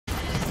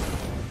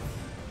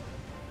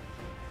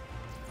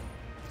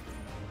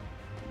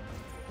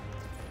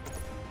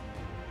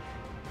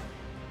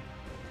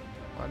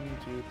1,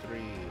 2, 3.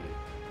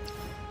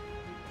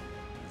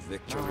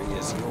 Victory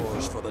is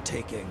yours for the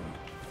taking.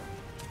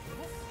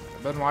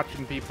 I've been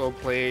watching people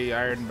play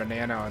Iron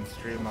Banana on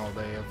stream all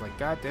day. I was like,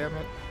 God damn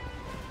it.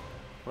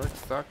 Work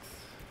sucks.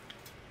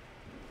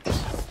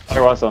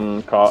 I was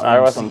on call. I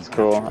was on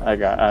school. I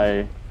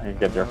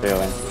get your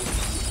feeling.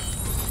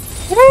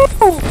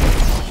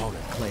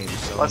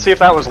 Let's see if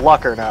that was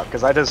luck or not,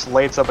 because I just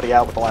laid somebody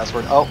out with the last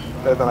word. Oh,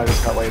 and then I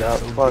just got laid out.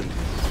 Fuck.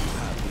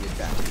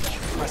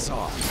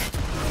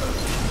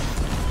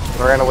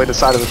 I randomly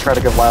decided to try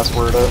to give last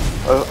word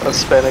a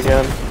spin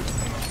again.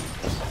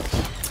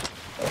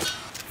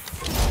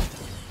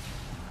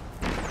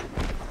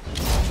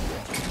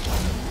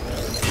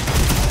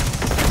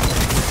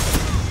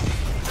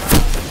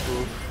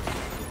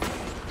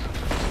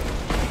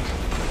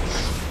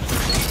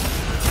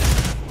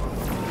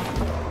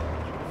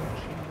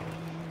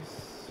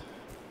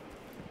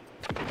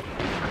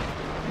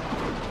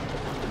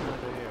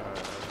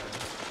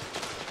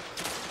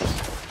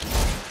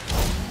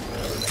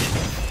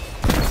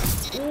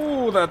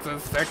 Ooh, that's a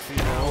sexy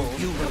move.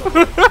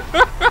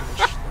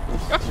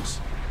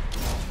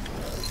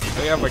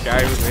 They have a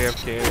guy who's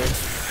AFK.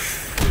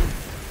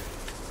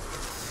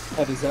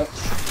 Head is up.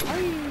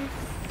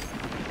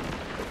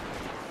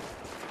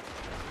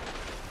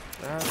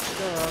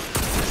 That's up.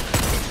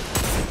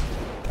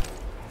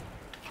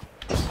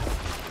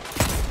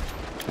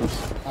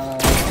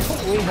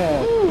 We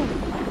have.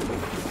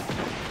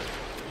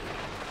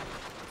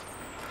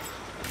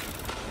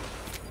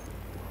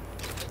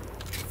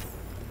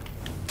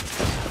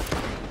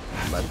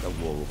 Let the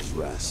wolves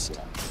rest.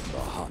 The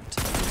hunt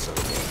is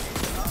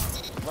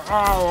over.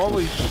 Wow,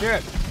 holy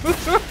shit.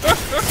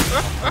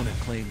 Opponent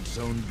claimed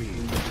Zone B.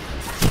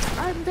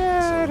 I'm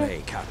dead. Zone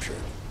A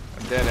captured.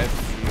 I'm dead at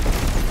you.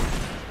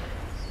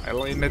 I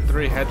landed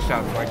 3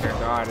 headshots like a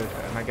god,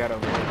 and I got a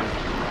win.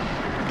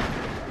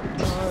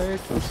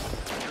 Nice.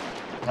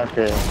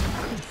 Okay.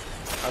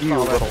 I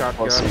saw that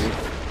shotgun.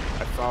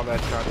 I saw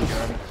that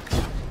shotgun.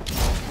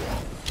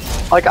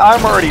 Like,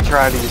 I'm already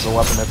trying to use a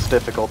weapon that's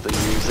difficult to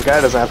use. The guy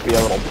doesn't have to be a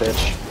little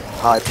bitch.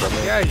 Hide from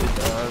me. Yeah, he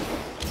does.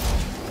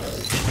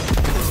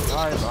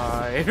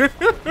 Bye-bye.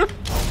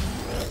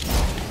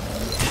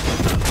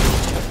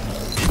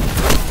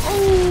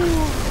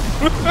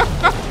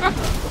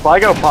 If I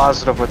go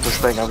positive with this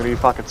thing, I'm gonna be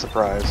fucking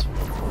surprised.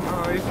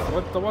 Nice.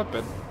 What's the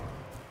weapon?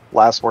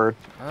 Last word.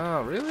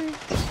 Oh, really?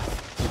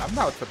 I'm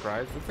not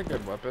surprised. It's a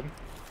good weapon.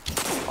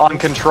 On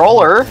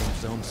controller,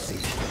 Zone C.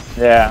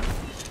 Yeah.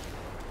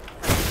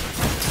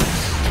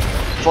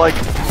 it's like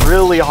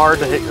really hard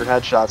to hit your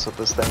headshots with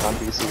this thing on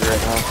PC right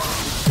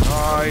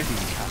now. Nice.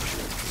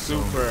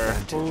 Super.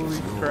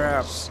 Holy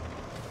crap.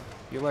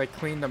 You like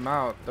cleaned them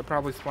out. They're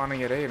probably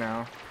spawning at A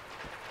now.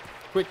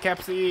 Quick,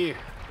 Capsy!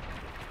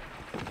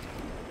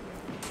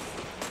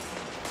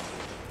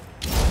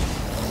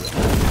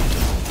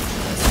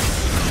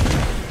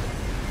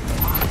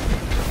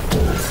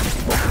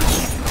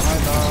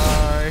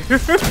 Bye-bye.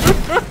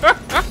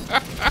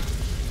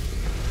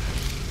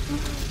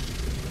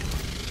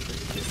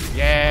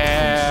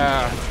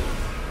 Yeah!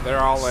 They're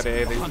all at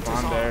A. They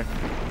spawned there.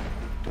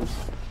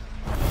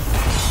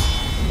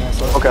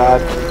 Oh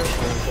god.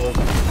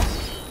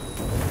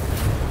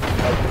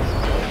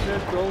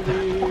 Shit,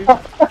 Goldie.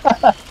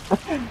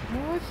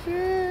 Oh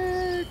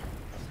shit.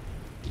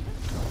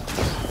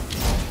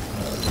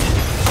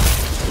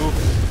 Oof.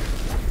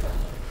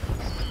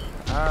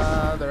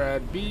 They're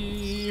at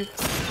B.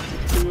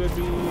 2 at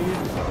B.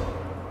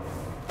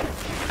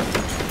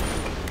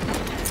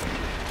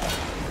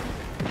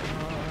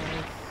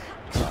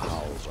 The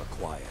howls are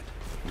quiet.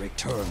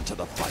 Return to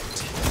the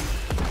fight.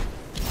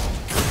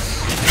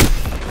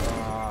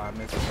 Ah, I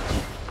missed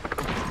that.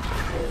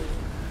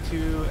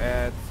 2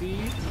 at C.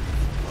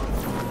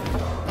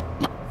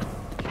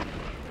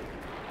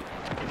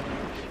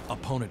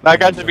 Opponent. That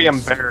guy should be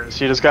embarrassed.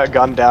 He just got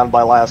gunned down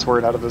by last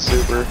word out of the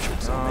super.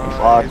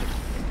 Fuck.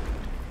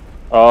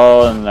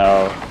 Oh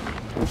no.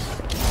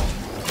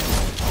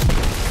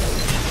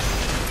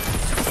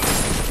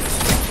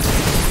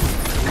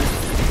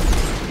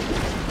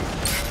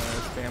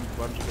 Spam a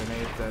bunch of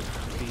grenades at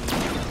B.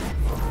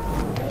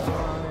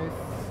 Nice.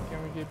 Can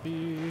we get B?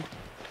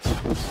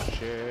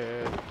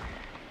 Shit.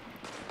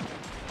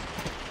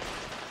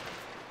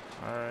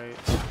 Alright.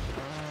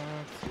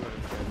 Let's see what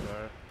his guys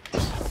are.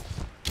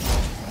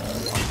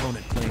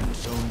 Opponent claimed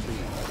Zone B.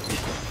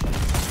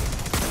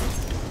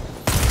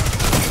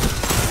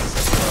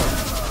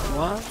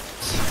 What?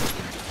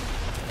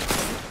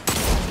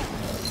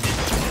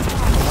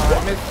 I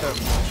missed him.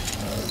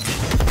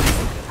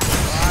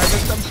 I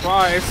missed him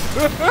twice.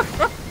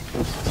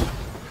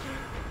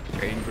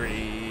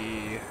 Angry.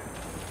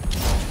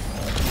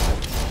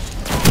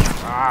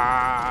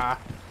 Ah.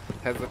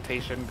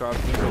 Hesitation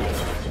caused me to.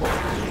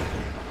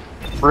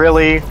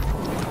 Really?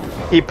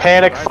 He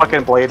panicked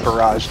fucking blade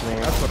barraged me.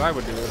 That's what I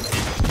would do.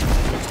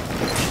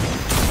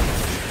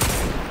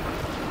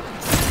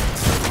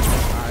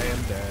 I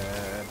am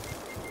dead.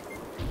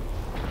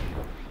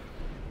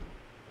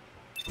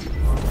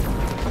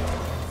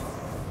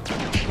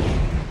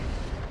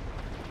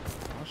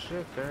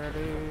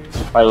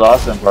 I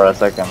lost him for a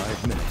second.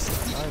 5 minutes.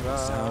 Bye-bye.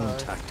 Sound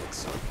tactics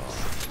so far.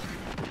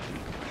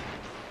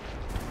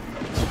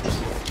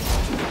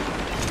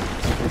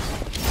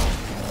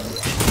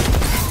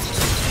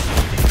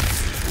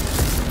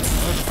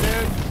 Oh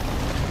shit.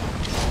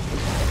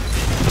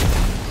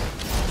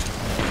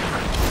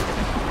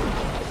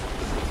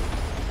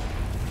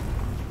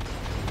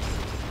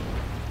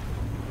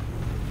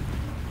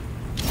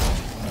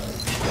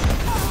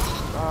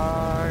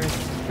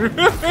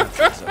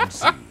 Zone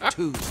C,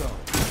 2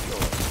 zones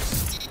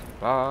yours.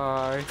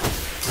 Bye.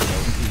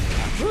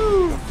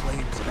 Woo! The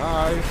flames are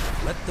Bye.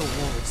 Let the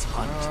wolves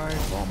hunt. Bye.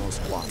 You've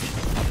almost won.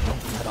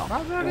 Don't let up.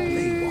 Not ready.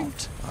 They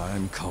won't.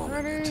 I'm calling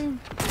it. Ready.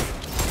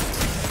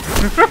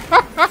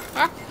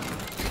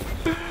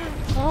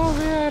 Oh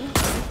man.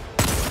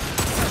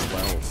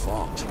 Well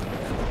fought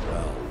and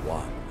well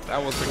won.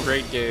 That was a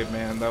great game,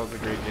 man. That was a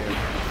great game.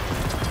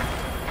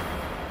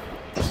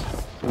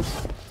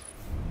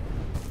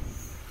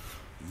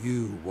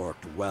 You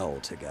worked well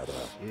together.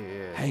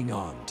 Yeah. Hang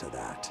on to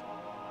that.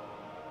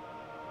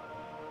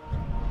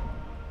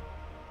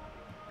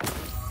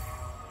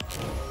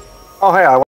 Oh, hey, I